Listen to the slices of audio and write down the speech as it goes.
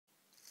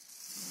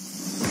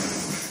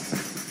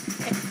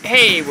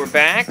Hey, we're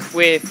back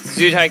with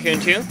Zoo Tycoon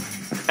 2,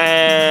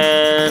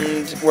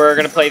 and we're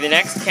going to play the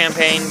next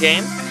campaign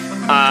game.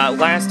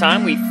 Last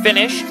time we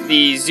finished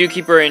the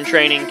Zookeeper in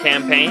Training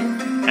campaign,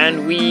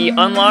 and we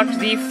unlocked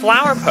the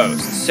flower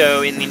post.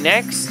 So in the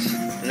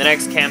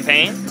next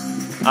campaign,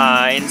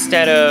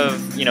 instead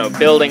of,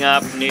 building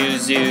up new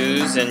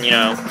zoos and,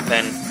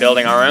 then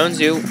building our own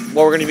zoo,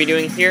 what we're going to be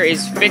doing here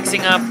is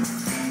fixing up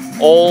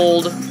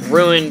old,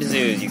 ruined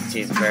zoos. You can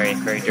see it's very,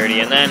 very dirty.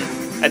 And then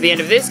at the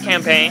end of this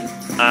campaign,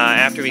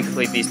 after we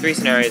complete these 3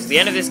 scenarios, at the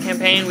end of this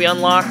campaign, we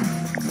unlock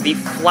the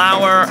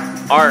flower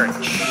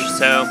arch.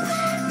 So,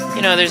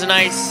 there's a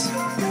nice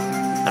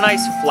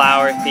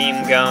flower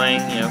theme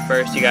going.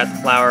 First you got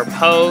the flower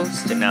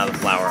post, and now the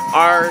flower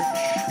arch.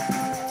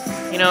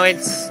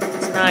 It's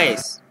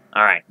nice.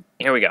 All right,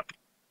 here we go.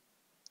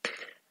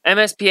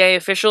 MSPA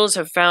officials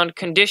have found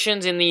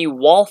conditions in the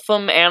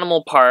Waltham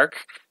Animal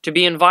Park to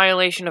be in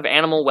violation of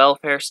animal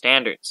welfare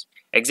standards.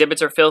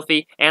 Exhibits are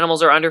filthy,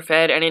 animals are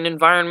underfed, and in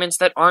environments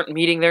that aren't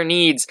meeting their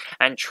needs,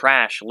 and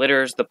trash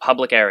litters the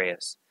public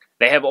areas.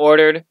 They have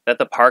ordered that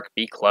the park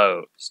be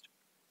closed.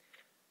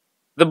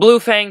 The Blue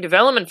Fang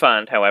Development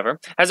Fund, however,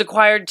 has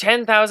acquired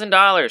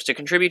 $10,000 to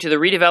contribute to the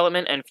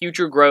redevelopment and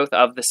future growth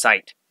of the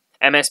site.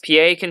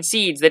 MSPA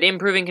concedes that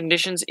improving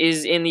conditions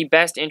is in the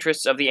best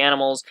interests of the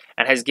animals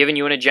and has given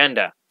you an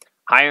agenda.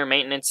 Hire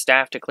maintenance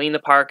staff to clean the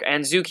park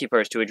and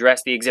zookeepers to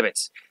address the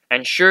exhibits.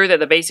 Ensure that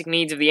the basic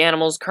needs of the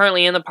animals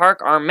currently in the park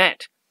are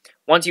met.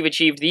 Once you've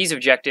achieved these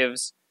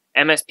objectives,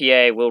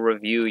 MSPA will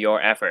review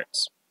your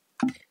efforts.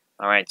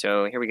 Alright,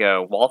 so here we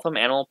go. Waltham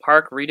Animal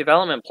Park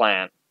Redevelopment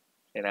Plan.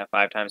 Say that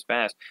 5 times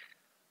fast.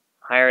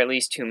 Hire at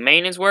least 2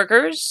 maintenance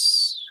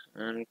workers.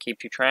 And keep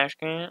 2 trash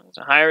cans.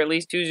 Hire at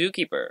least 2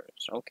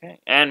 zookeepers. Okay.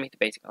 And meet the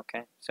basic.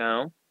 Okay,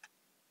 so.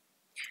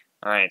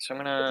 Alright, so I'm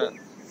gonna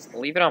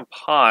leave it on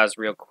pause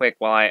real quick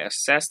while I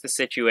assess the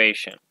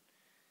situation.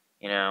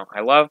 I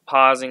love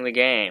pausing the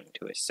game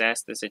to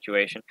assess the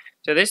situation.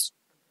 So this,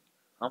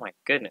 oh my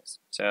goodness.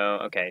 So,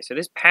 okay, so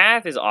this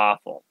path is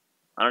awful.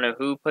 I don't know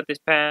who put this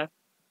path,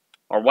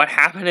 or what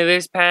happened to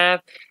this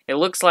path. It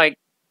looks like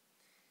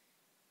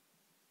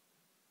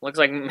looks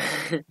like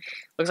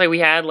we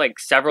had like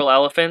several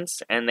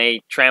elephants, and they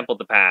trampled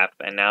the path,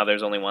 and now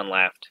there's only one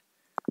left.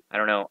 I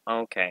don't know.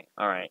 Okay,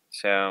 alright.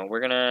 So,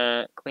 we're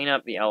gonna clean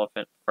up the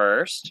elephant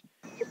first.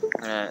 We're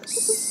gonna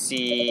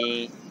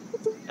see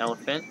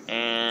elephant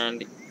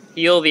and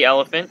heal the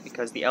elephant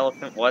because the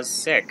elephant was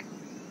sick.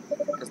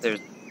 Because there's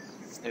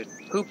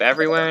poop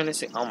everywhere in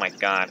this. Oh my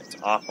god, it's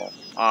awful.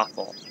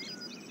 Awful.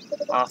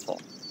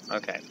 Awful.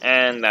 Okay,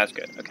 and that's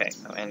good. Okay,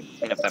 and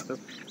clean up that poop.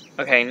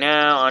 Okay,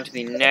 now on to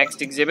the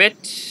next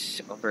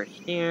exhibit. Over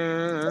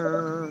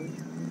here.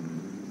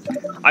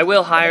 I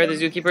will hire the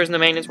zookeepers and the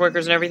maintenance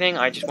workers and everything.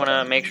 I just want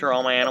to make sure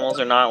all my animals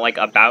are not, like,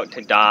 about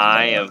to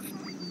die of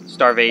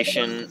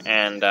starvation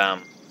and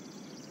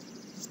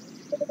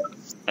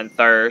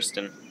thirst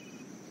and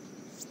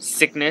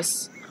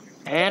sickness.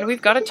 And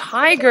we've got a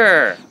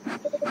tiger!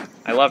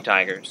 I love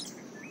tigers.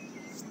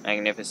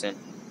 Magnificent,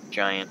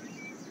 giant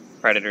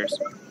predators.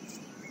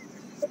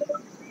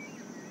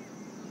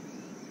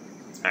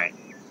 Alright.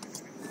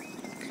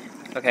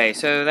 Okay,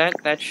 so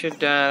that should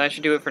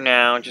do it for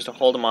now, just to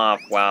hold them off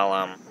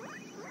while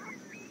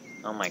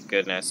oh my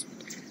goodness.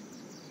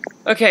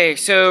 Okay,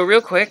 so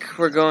real quick,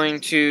 we're going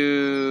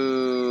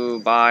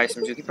to buy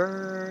some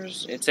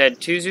zookeepers. It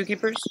said 2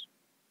 zookeepers?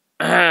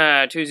 2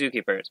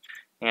 zookeepers.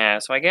 Yeah,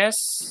 so I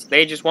guess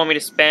they just want me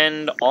to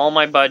spend all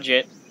my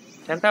budget.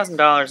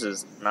 $10,000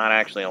 is not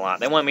actually a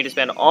lot. They want me to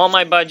spend all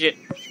my budget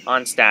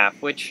on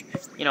staff, which,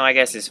 I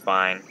guess is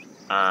fine.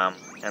 And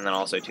then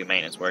also 2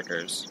 maintenance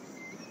workers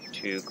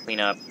to clean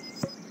up.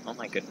 Oh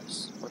my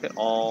goodness. Look at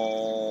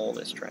all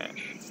this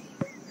trash.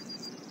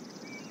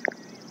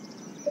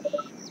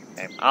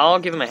 Okay, I'll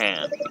give them a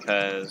hand,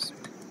 because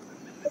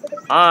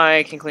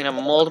I can clean up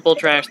multiple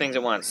trash things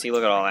at once. See,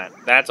 look at all that.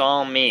 That's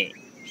all me.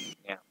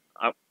 Yeah.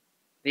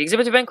 The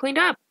exhibits have been cleaned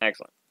up.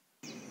 Excellent.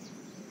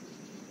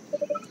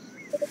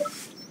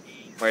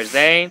 Whereas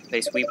they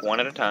sweep one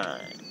at a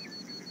time.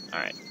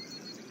 Alright.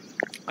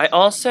 I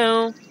want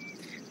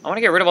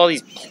to get rid of all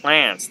these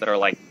plants that are,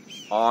 like,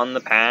 on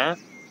the path.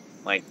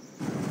 Like,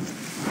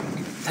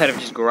 that have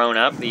just grown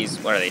up. These,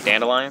 what are they,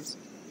 dandelions?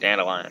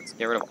 Dandelions.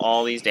 Get rid of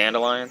all these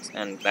dandelions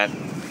and that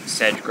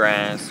sedge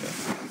grass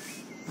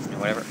or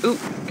whatever. Ooh,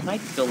 can I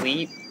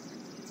delete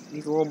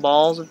these little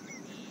balls of...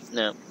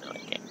 No, I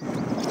can't.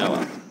 Oh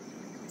well.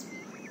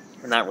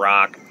 And that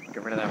rock.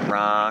 Get rid of that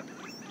rock.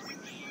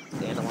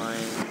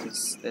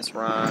 Dandelions. This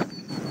rock.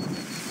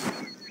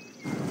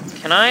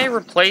 Can I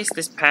replace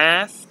this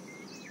path?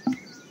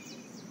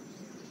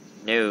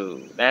 No,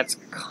 that's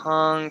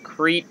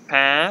concrete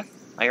path.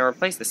 I can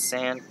replace the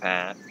sand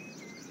path.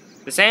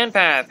 The sand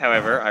path,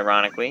 however,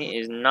 ironically,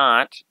 is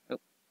not... Oh,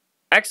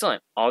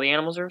 excellent! All the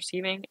animals are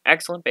receiving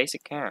excellent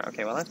basic care.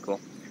 Okay, well, that's cool.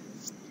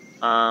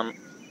 Oh,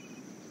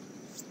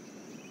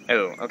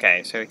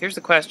 okay, so here's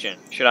the question.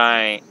 Should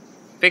I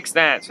fix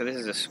that so this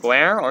is a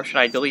square, or should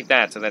I delete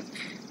that so that's...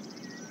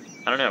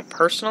 I don't know,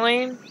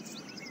 personally,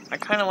 I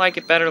kind of like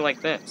it better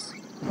like this.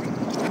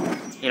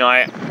 You know,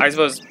 I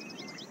suppose,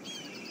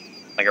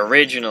 like,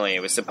 originally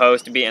it was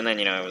supposed to be, and then,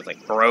 you know, it was,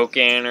 like,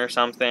 broken or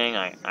something.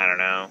 I don't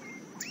know.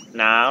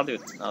 Nah, I'll do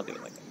it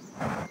like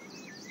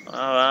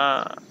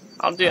that.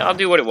 I'll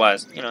do what it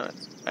was. You know,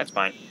 that's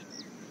fine.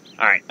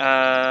 All right.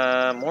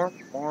 More.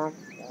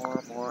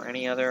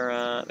 Any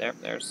other?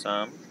 There's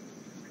some.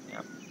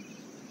 Yeah.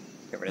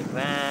 Get rid of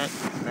that.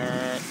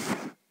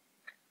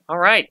 All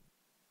right.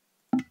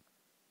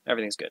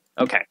 Everything's good.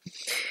 Okay.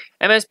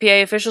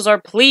 MSPA officials are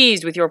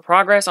pleased with your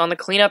progress on the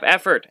cleanup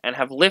effort and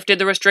have lifted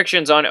the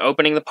restrictions on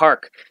opening the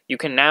park. You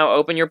can now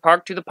open your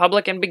park to the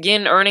public and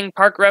begin earning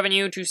park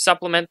revenue to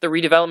supplement the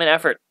redevelopment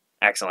effort.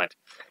 Excellent.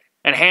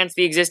 Enhance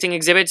the existing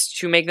exhibits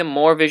to make them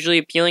more visually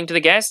appealing to the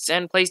guests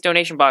and place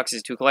donation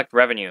boxes to collect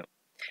revenue.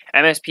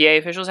 MSPA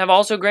officials have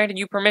also granted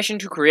you permission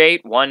to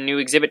create one new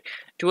exhibit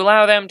to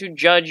allow them to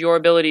judge your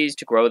abilities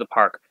to grow the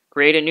park.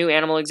 Create a new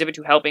animal exhibit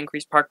to help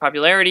increase park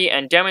popularity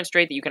and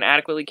demonstrate that you can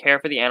adequately care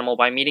for the animal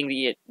by meeting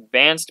the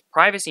advanced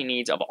privacy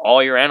needs of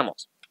all your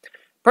animals.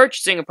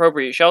 Purchasing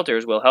appropriate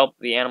shelters will help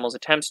the animals'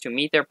 attempts to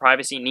meet their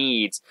privacy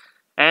needs.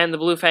 And the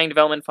Blue Fang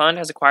Development Fund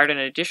has acquired an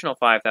additional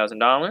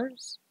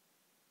 $5,000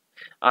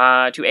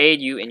 to aid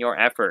you in your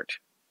effort.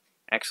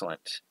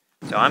 Excellent.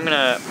 So I'm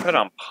gonna put it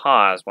on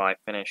pause while I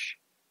finish,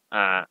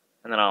 and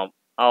then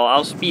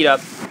I'll speed up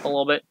a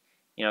little bit,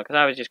 you know, because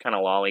I was just kind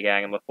of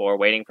lollygagging before,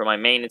 waiting for my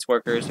maintenance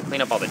workers to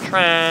clean up all the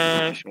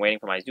trash, and waiting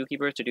for my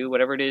zookeepers to do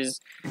whatever it is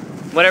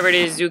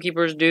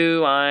zookeepers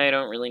do. I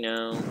don't really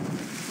know.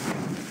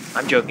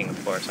 I'm joking,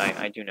 of course.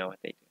 I do know what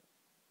they do.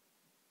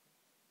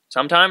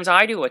 Sometimes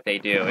I do what they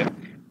do. If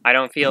I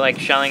don't feel like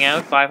shelling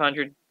out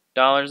 $500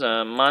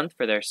 a month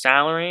for their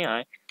salary,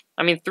 I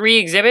mean, 3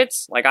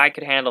 exhibits? Like, I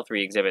could handle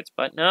 3 exhibits,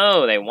 but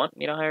no, they want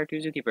me to hire 2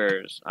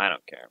 zookeepers. I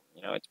don't care.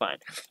 You know, it's fine.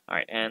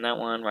 Alright, and that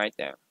one right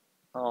there.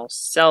 I'll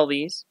sell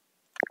these.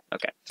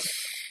 Okay.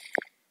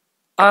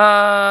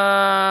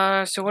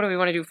 So what do we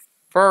want to do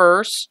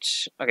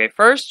first? Okay,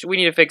 first, we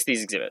need to fix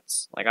these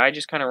exhibits. Like, I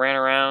just kind of ran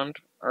around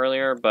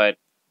earlier, but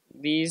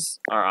these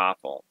are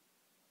awful.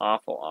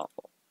 Awful.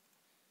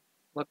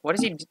 Look, what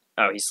is he do?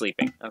 Oh, he's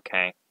sleeping.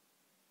 Okay.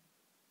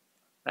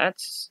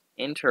 That's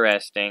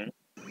interesting.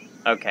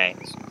 Okay.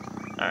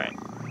 Alright.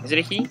 Is it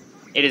a he?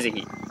 It is a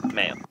he.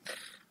 Male.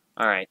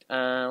 Alright.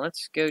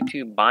 Let's go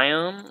to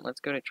biome. Let's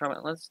go to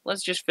trauma.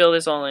 Let's just fill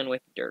this all in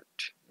with dirt.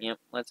 Yep.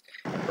 Let's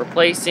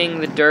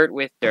replacing the dirt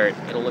with dirt.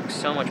 It'll look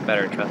so much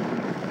better. Trust me.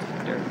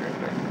 Dirt.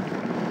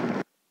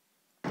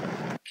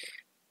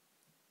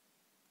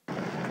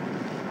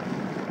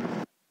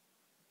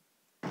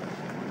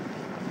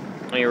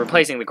 Well, you're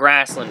replacing the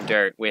grassland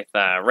dirt with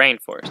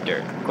rainforest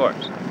dirt, of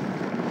course.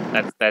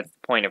 That's the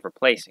point of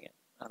replacing it.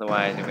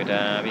 Otherwise, it would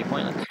be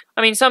pointless.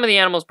 I mean, some of the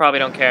animals probably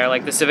don't care.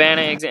 Like the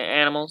savannah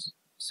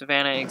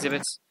savannah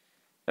exhibits,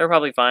 they're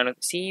probably fine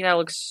with. See, that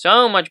looks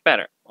so much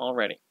better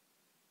already.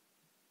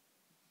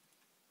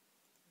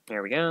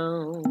 There we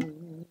go.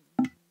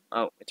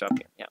 Oh, it's up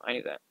here. Yeah, I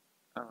knew that.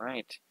 All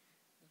right.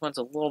 This one's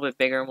a little bit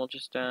bigger. We'll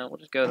just go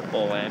the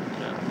full way. You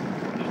know.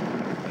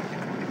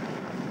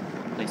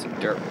 Placing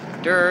dirt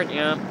with dirt.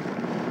 Yeah.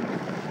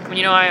 I mean,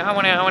 you know, I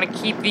want to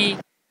keep the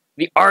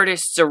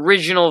artist's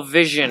original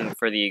vision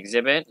for the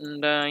exhibit,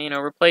 and, you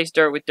know, replace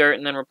dirt with dirt,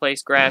 and then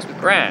replace grass with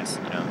grass,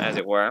 you know, as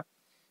it were.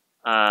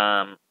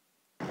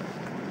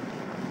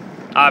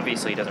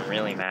 Obviously, it doesn't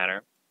really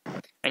matter.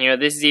 And, you know,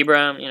 this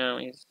zebra, you know,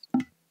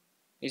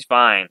 he's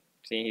fine.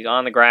 See, he's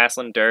on the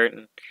grassland dirt,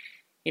 and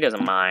he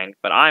doesn't mind,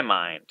 but I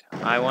mind.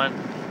 I want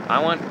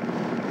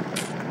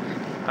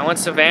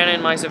savannah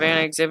in my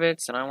savannah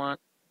exhibits, and I want,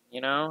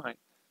 you know,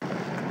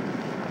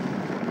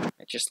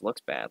 it just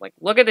looks bad. Like,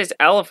 look at this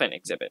elephant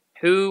exhibit.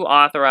 Who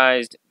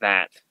authorized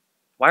that?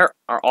 Why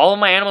are all of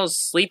my animals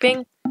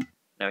sleeping?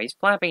 No, he's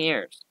flapping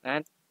ears.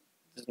 That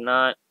does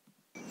not...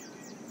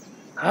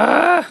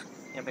 Had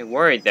me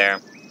worried there.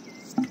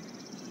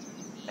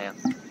 Damn.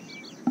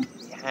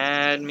 You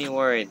had me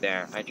worried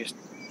there. I just...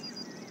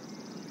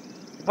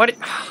 What?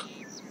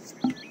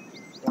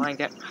 Lying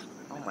down.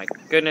 Oh my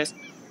goodness.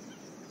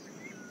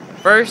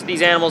 First,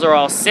 these animals are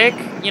all sick,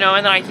 you know,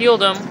 and then I healed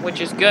them, which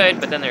is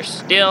good, but then they're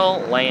still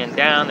laying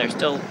down, they're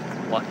still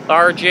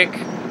lethargic.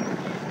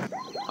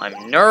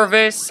 I'm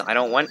nervous, I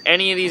don't want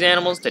any of these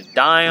animals to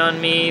die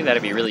on me,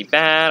 that'd be really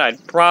bad.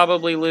 I'd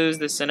probably lose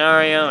this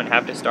scenario and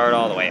have to start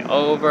all the way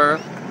over.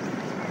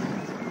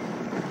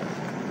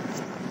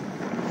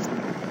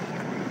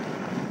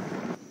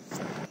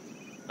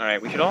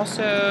 Alright, we should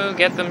also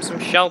get them some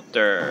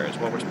shelters,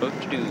 what we're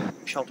supposed to do.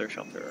 Shelter.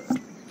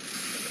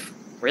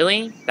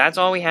 Really? That's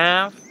all we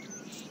have?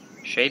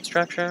 Shade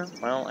structure?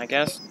 Well, I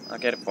guess I'll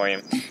get it for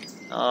you.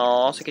 I'll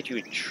also get you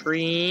a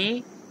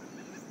tree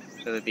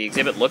so that the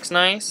exhibit looks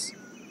nice.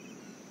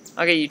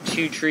 I'll get you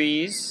 2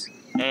 trees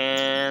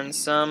and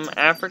some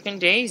African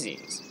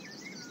daisies.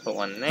 Put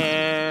one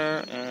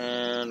there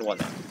and one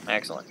there.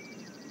 Excellent.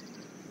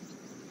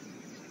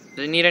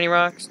 Does it need any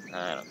rocks?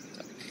 I don't think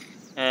so.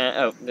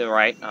 Oh, the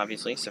right,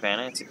 obviously,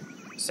 savannah. It's the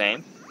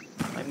same.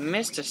 I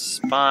missed a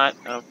spot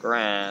of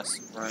grass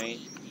right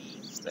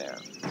there.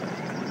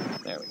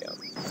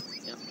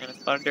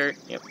 spot of dirt.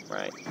 Yep,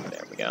 right.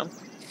 There we go.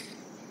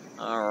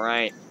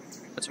 Alright.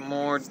 Put some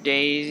more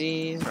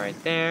daisies right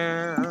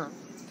there.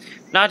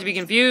 Not to be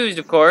confused,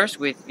 of course,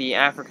 with the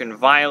African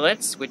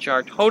violets, which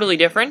are totally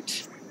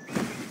different.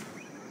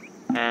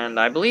 And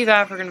I believe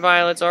African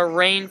violets are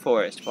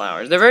rainforest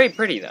flowers. They're very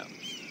pretty, though.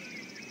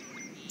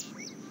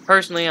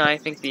 Personally, I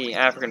think the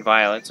African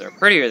violets are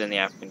prettier than the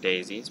African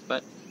daisies,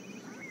 but,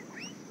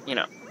 you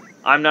know,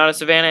 I'm not a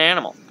savanna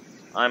animal.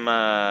 I'm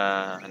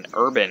an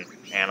urban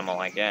animal,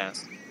 I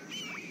guess.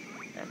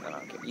 And then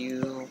I'll give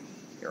you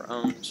your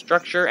own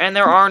structure. And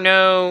there are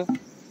no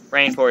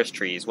rainforest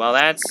trees. Well,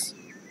 that's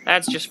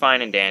just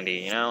fine and dandy,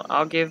 you know.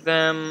 I'll give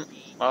them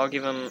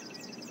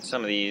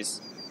some of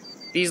these.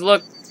 These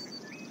look,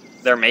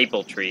 they're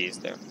maple trees.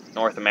 They're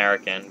North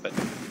American,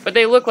 but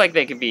they look like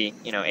they could be,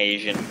 you know,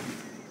 Asian.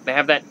 They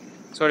have that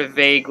sort of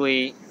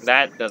vaguely,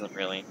 that doesn't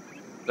really,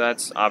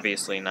 that's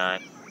obviously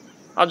not.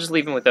 I'll just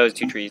leave them with those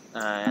two trees.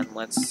 And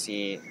let's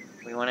see,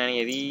 do we want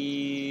any of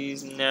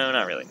these? No,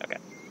 not really, okay.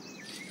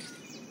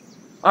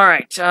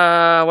 Alright,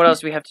 what else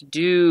do we have to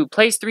do?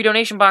 Place 3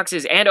 donation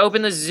boxes and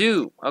open the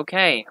zoo.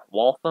 Okay,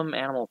 Waltham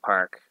Animal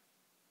Park.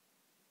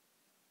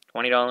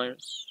 $20,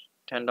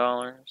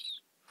 $10.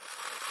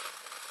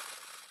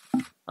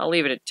 I'll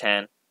leave it at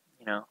 10,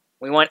 you know.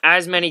 We want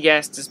as many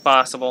guests as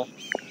possible.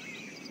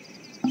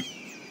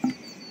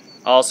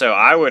 Also,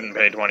 I wouldn't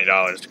pay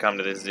 $20 to come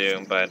to this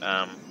zoo, but,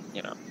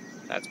 you know,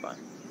 that's fine.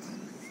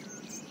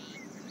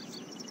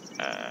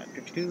 Yeah,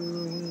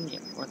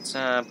 let's,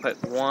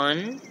 put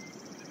 1.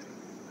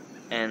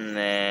 And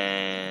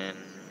then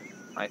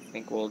I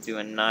think we'll do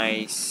a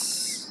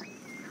nice,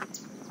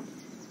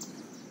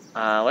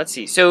 let's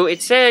see. So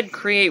it said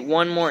create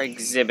 1 more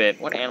exhibit.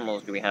 What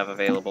animals do we have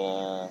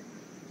available?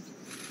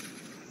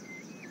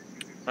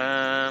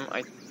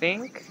 I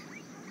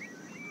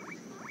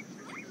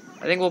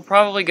think we'll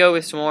probably go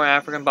with some more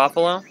African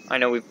buffalo. I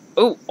know we've,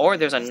 oh, or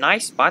there's a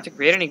nice spot to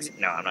create an exhibit.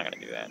 No, I'm not gonna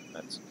do that.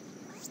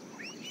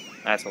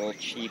 That's a little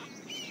cheap.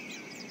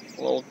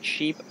 A little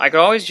cheap. I could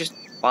always just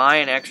buy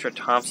an extra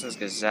Thompson's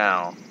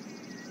gazelle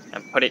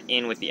and put it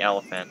in with the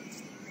elephant.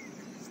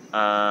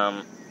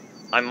 I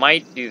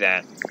might do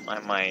that. I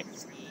might.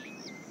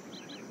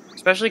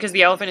 Especially because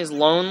the elephant is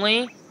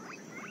lonely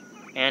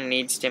and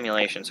needs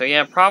stimulation. So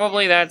yeah,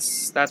 probably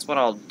that's what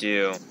I'll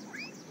do.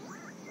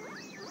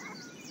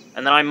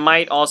 And then I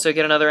might also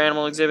get another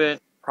animal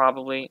exhibit.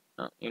 Probably.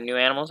 Oh, your new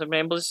animals have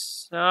been able to...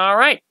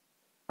 Alright.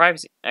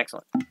 Privacy.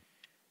 Excellent.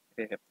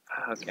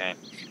 Okay.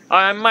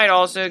 I might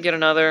also get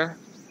another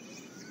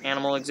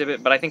animal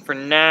exhibit, but I think for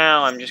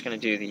now I'm just going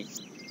to do the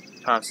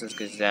Thompson's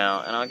gazelle,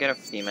 and I'll get a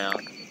female.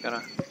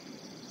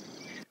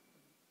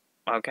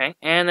 Okay,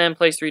 and then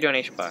place 3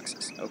 donation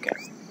boxes. Okay.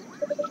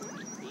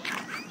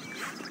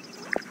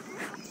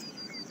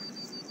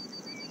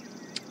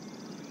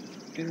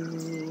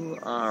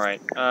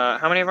 Alright,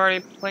 how many have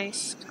already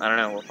placed? I don't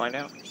know, we'll find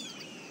out.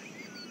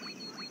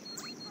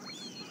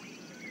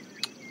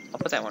 I'll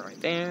put that one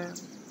right there.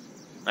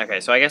 Okay,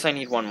 so I guess I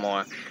need 1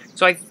 more.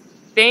 So I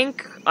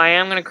think I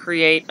am going to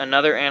create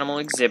another animal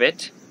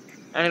exhibit,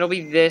 and it'll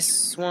be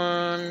this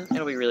one.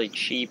 It'll be really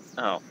cheap.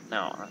 Oh,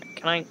 no.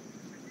 Can I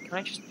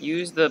just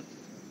use the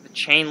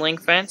chain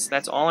link fence?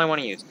 That's all I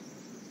want to use.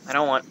 I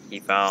don't want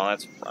peafowl.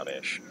 That's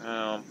rubbish.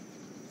 No.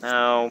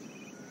 No.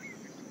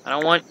 I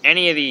don't want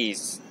any of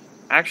these.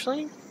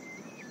 Actually,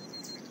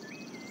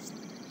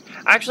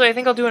 I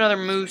think I'll do another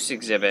moose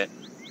exhibit.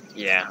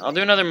 Yeah, I'll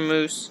do another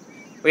moose.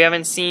 We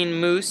haven't seen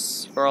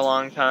moose for a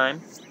long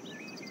time.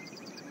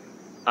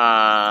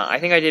 I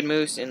think I did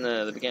moose in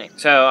the beginning.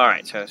 So,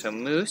 alright, so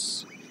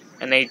moose.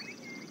 And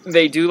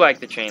they do like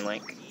the chain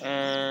link.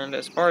 And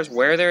as far as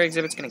where their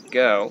exhibit's gonna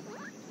go,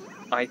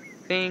 I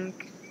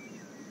think...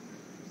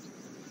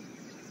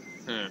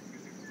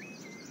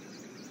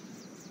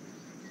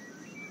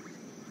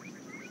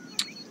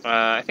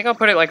 I think I'll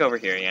put it like over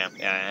here,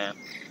 yeah.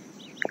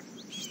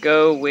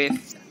 Go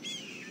with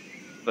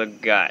the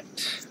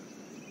gut.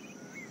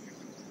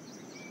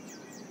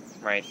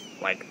 Right,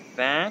 like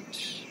that.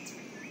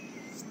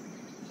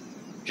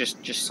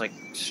 Just like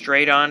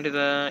straight on to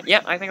the...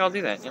 Yeah, I think I'll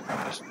do that.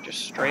 Yeah,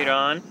 just straight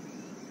on.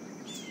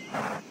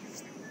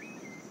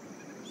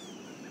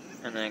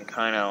 And then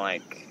kind of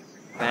like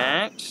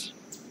that.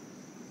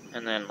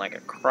 And then like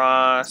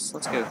across.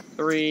 Let's go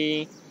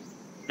 3.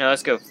 No,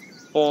 let's go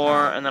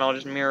 4. And then I'll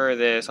just mirror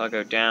this. I'll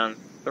go down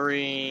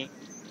 3.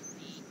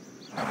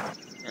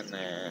 And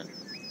then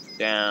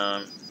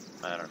down,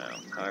 I don't know,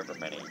 however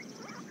many.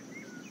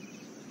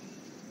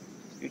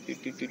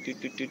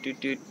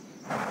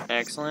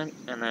 Excellent.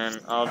 And then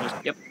I'll just,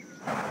 yep.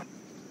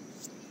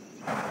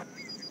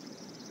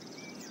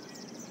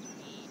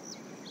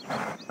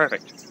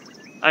 Perfect.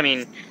 I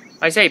mean,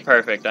 I say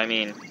perfect, I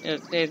mean,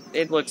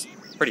 it looks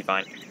pretty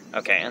fine.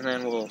 Okay, and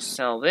then we'll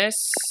sell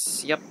this.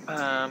 Yep,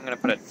 I'm gonna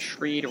put a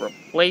tree to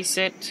replace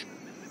it.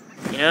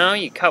 You know,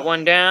 you cut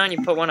one down,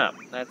 you put one up.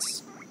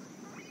 That's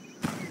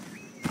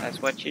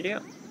what you do.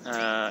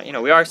 You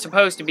know, we are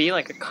supposed to be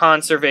like a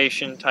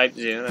conservation type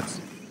zoo.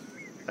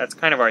 That's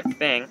kind of our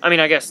thing. I mean,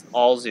 I guess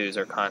all zoos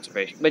are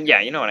conservation. But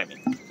yeah, you know what I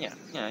mean. Yeah,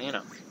 you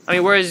know. I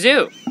mean, we're a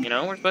zoo, you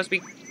know? We're supposed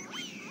to be...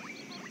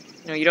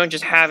 You know, you don't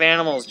just have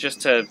animals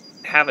just to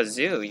have a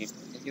zoo. You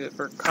do it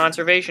for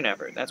conservation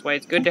effort. That's why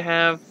it's good to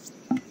have,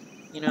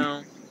 you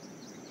know,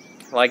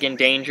 like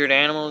endangered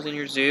animals in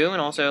your zoo, and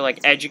also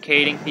like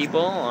educating people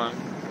on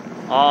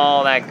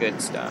all that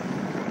good stuff.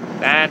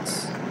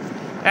 That's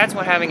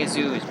what having a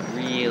zoo is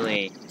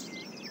really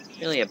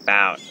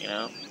about, you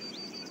know?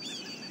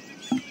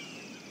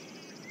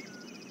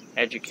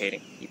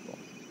 Educating people.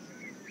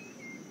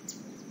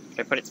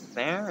 Should I put it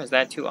there? Is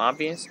that too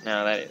obvious?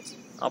 No, that is.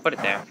 I'll put it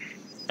there.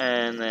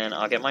 And then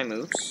I'll get my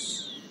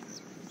moose.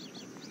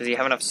 Does he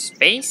have enough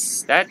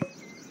space? That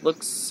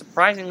looks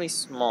surprisingly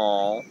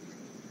small.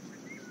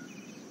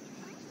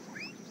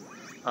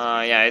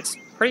 Yeah, it's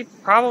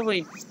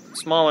probably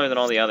smaller than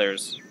all the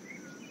others.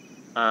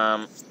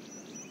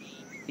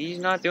 He's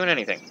not doing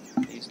anything.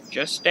 He's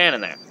just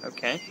standing there.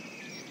 Okay.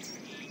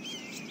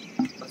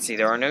 Let's see,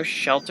 there are no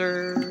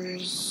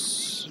shelters.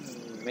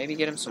 Maybe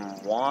get him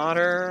some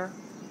water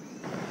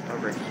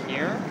over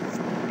here.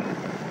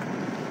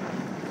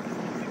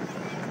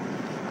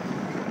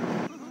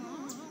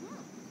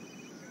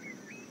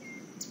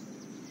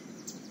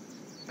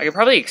 I could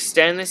probably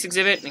extend this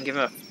exhibit and give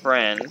him a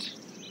friend.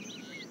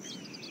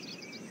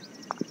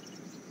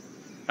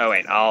 Oh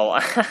wait, I'll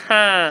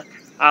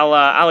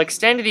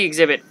extend the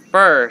exhibit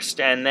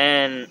first and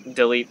then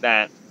delete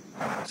that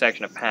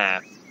section of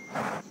path.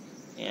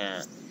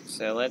 Yeah.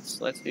 So let's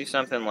do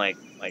something like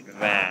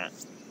that.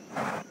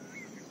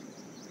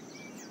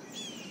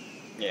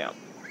 Yeah.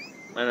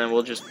 And then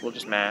we'll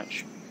just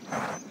match.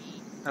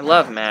 I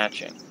love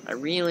matching. I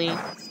really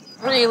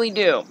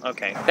do.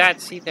 Okay,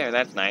 see there,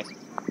 that's nice.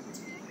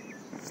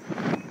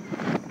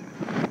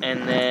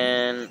 And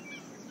then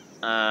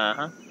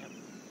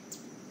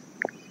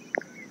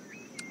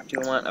do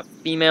you want a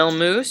female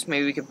moose?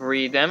 Maybe we could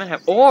breed them and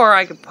have, or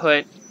I could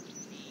put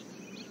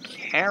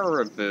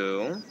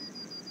caribou.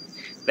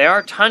 They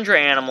are tundra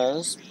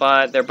animals,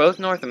 but they're both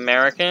North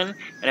American,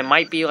 and it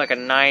might be like a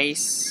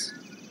nice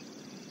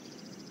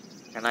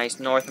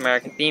North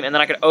American theme. And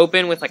then I could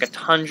open with like a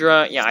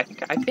tundra. Yeah, I think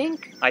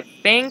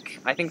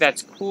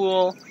that's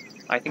cool.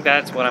 I think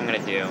that's what I'm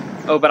gonna do.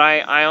 Oh, but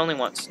I only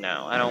want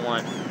snow. I don't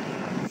want.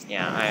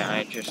 Yeah,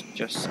 I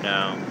just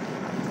snow.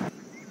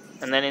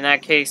 And then in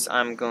that case,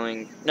 I'm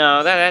going.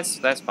 No, that's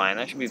fine.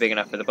 That should be big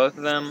enough for the both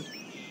of them.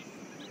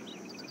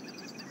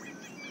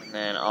 And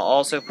then I'll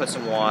also put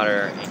some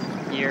water in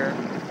here.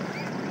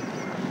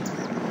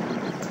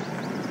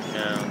 You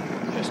know,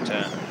 just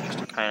to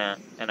kind of.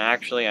 And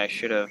actually, I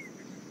should have.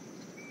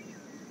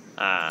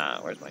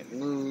 Where's my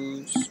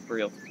moose?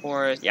 Real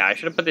forest. Yeah, I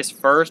should have put this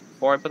first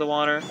before I put the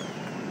water,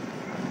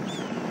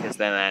 because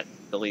then that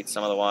deletes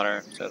some of the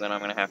water. So then I'm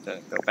gonna have to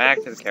go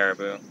back to the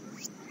caribou.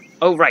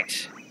 Oh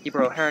right,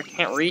 Keeper O'Hara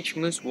can't reach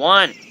Moose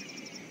 1.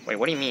 Wait,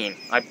 what do you mean?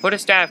 I put a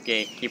staff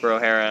gate, Keeper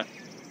O'Hara.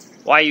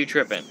 Why are you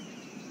tripping?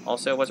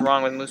 Also, what's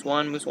wrong with Moose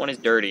 1? Moose 1 is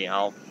dirty.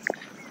 Oh,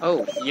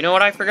 you know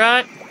what I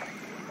forgot?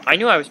 I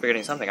knew I was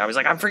forgetting something. I was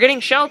like, I'm forgetting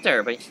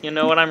shelter, but you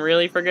know what I'm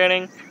really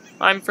forgetting?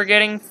 I'm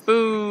forgetting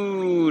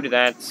food.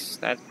 That's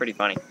pretty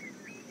funny.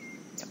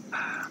 Yep.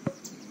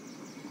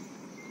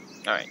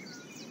 Alright.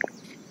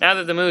 Now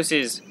that the moose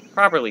is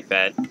properly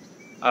fed.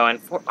 Oh, and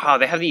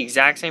they have the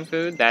exact same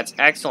food? That's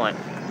excellent.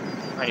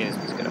 I knew this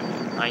was a good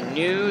idea. I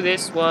knew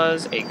this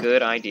was a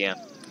good idea.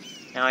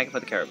 Now I can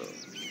put the caribou.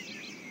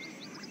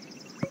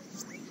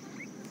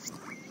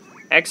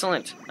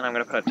 Excellent. And I'm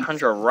going to put a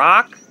tundra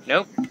rock.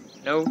 Nope.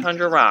 No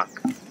tundra rock.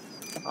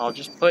 I'll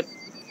just put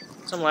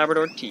some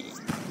Labrador tea.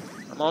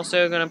 I'm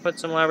also going to put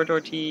some Labrador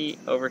tea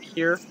over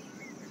here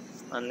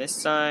on this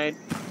side,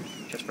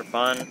 just for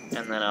fun,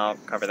 and then I'll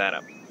cover that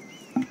up.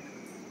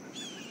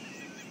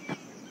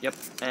 Yep,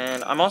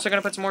 and I'm also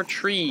going to put some more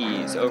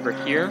trees over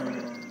here,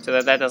 so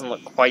that doesn't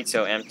look quite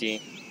so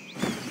empty.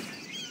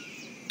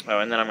 Oh,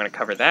 and then I'm going to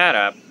cover that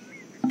up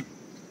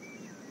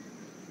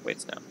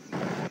with snow.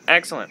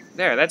 Excellent.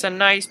 There, that's a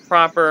nice,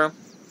 proper,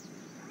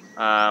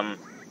 kind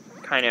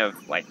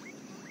of, like,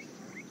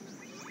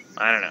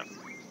 I don't know.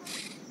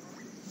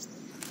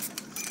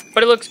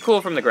 But it looks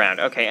cool from the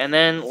ground. Okay, and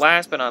then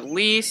last but not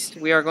least,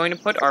 we are going to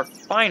put our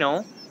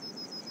final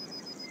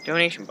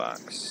donation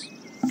box.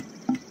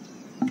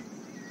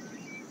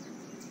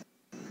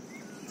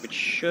 Which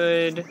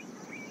should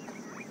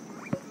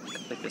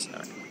click this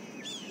note.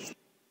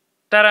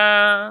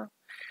 Ta-da!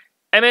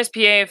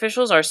 MSPA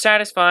officials are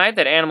satisfied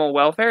that animal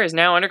welfare is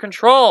now under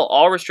control.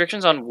 All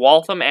restrictions on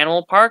Waltham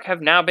Animal Park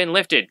have now been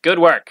lifted. Good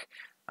work.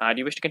 Do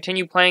you wish to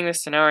continue playing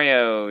this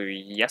scenario?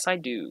 Yes, I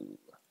do.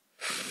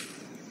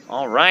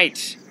 All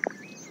right.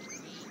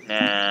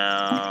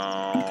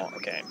 Now,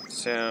 okay,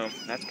 so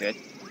that's good.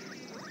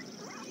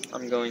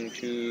 I'm going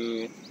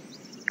to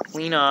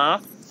clean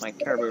off my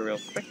caribou real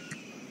quick.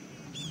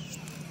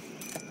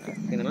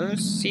 Clean the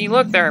moose. See,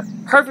 look, they're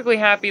perfectly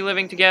happy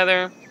living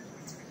together.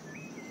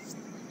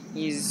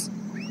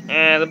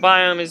 The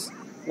biome is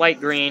light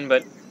green,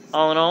 but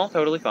all in all,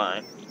 totally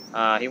fine.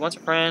 He wants a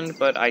friend,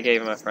 but I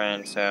gave him a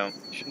friend, so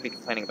shouldn't be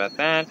complaining about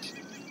that.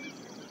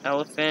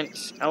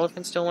 Elephant.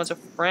 Elephant still wants a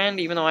friend,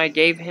 even though I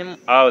gave him...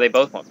 Oh, they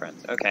both want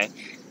friends. Okay.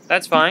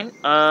 That's fine.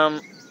 Oh,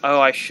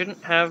 I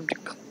shouldn't have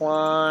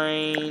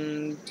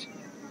declined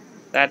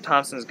that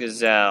Thompson's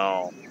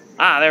gazelle.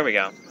 Ah, there we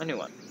go. A new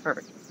one.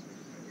 Perfect.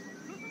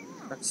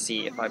 Let's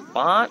see. If I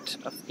bought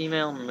a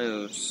female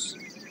moose,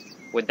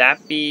 would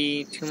that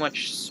be too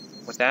much...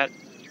 Would that...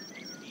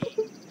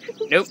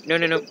 Nope. No.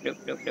 Nope.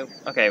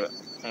 Okay, but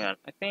hang on.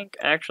 I think,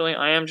 actually,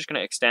 I am just going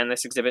to extend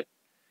this exhibit.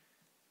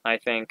 I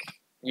think...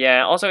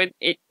 Yeah, also,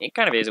 it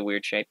kind of is a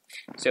weird shape.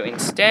 So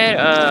instead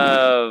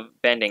of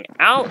bending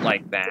out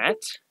like that,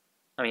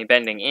 I mean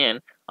bending in,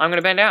 I'm going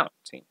to bend out.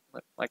 See,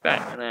 like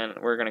that. And then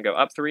we're going to go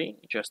up 3,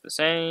 just the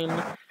same.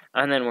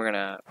 And then we're going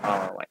to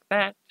follow like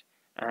that.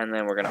 And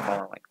then we're going to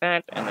follow like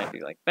that. And then do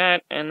like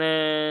that. And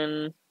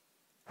then...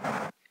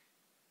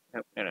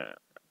 Nope, no. And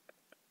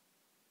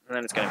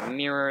then it's going to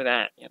mirror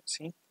that. Yep,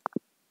 see?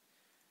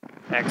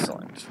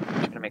 Excellent. Just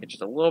going to make it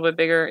just a little bit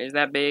bigger. Is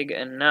that big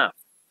enough?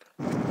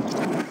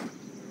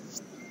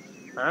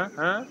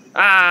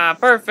 Ah,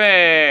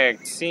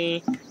 perfect!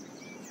 See?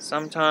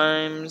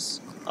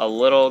 Sometimes a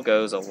little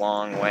goes a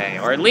long way.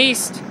 Or at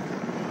least,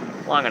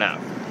 long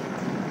enough.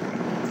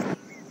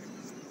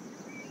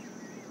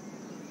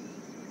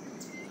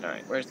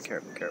 Alright, where's the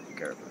caribou?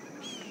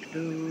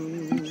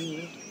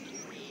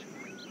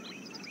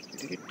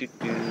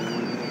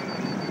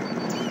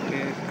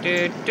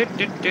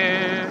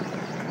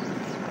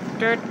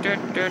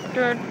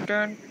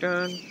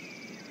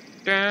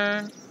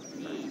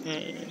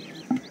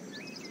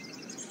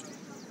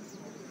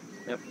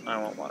 Nope, I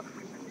want water.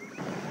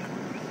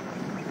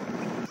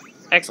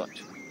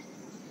 Excellent.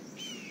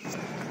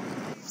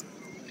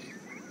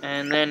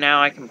 And then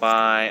now I can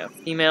buy a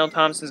female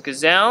Thompson's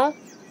gazelle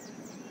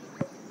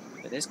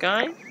for this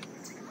guy.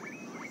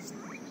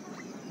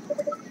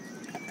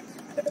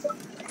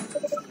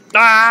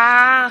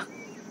 Ah!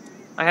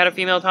 I had a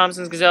female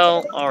Thompson's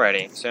gazelle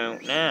already, so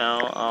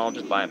now I'll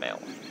just buy a male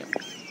one.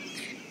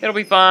 It'll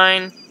be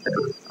fine.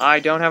 I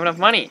don't have enough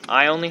money.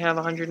 I only have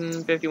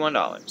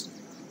 $151.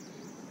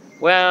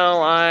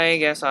 Well, I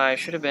guess I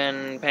should have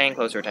been paying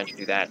closer attention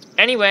to that.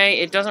 Anyway,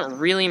 it doesn't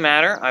really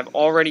matter. I've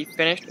already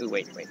finished... Ooh,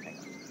 wait, hang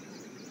on.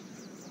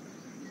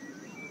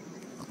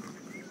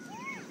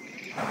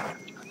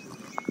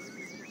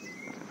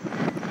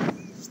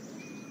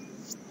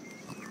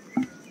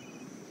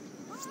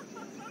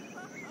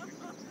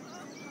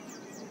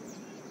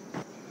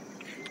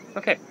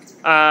 Okay.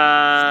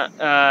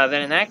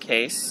 Then in that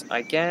case,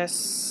 I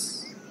guess...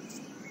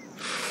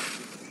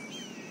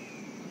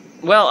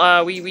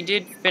 Well, we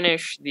did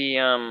finish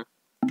the,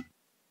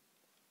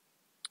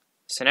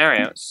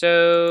 scenario,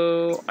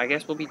 so I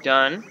guess we'll be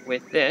done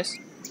with this,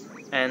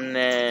 and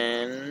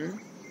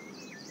then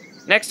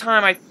next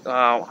time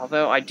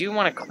although I do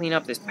want to clean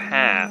up this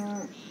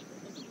path,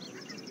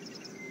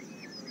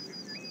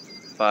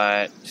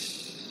 but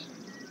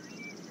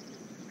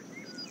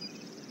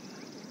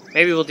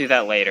maybe we'll do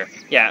that later.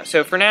 Yeah,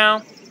 so for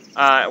now,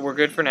 we're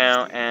good for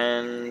now,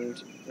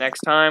 and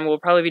next time we'll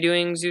probably be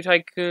doing Zoo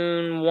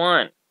Tycoon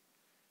 1.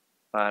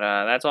 But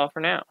that's all for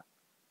now.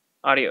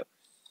 Adios.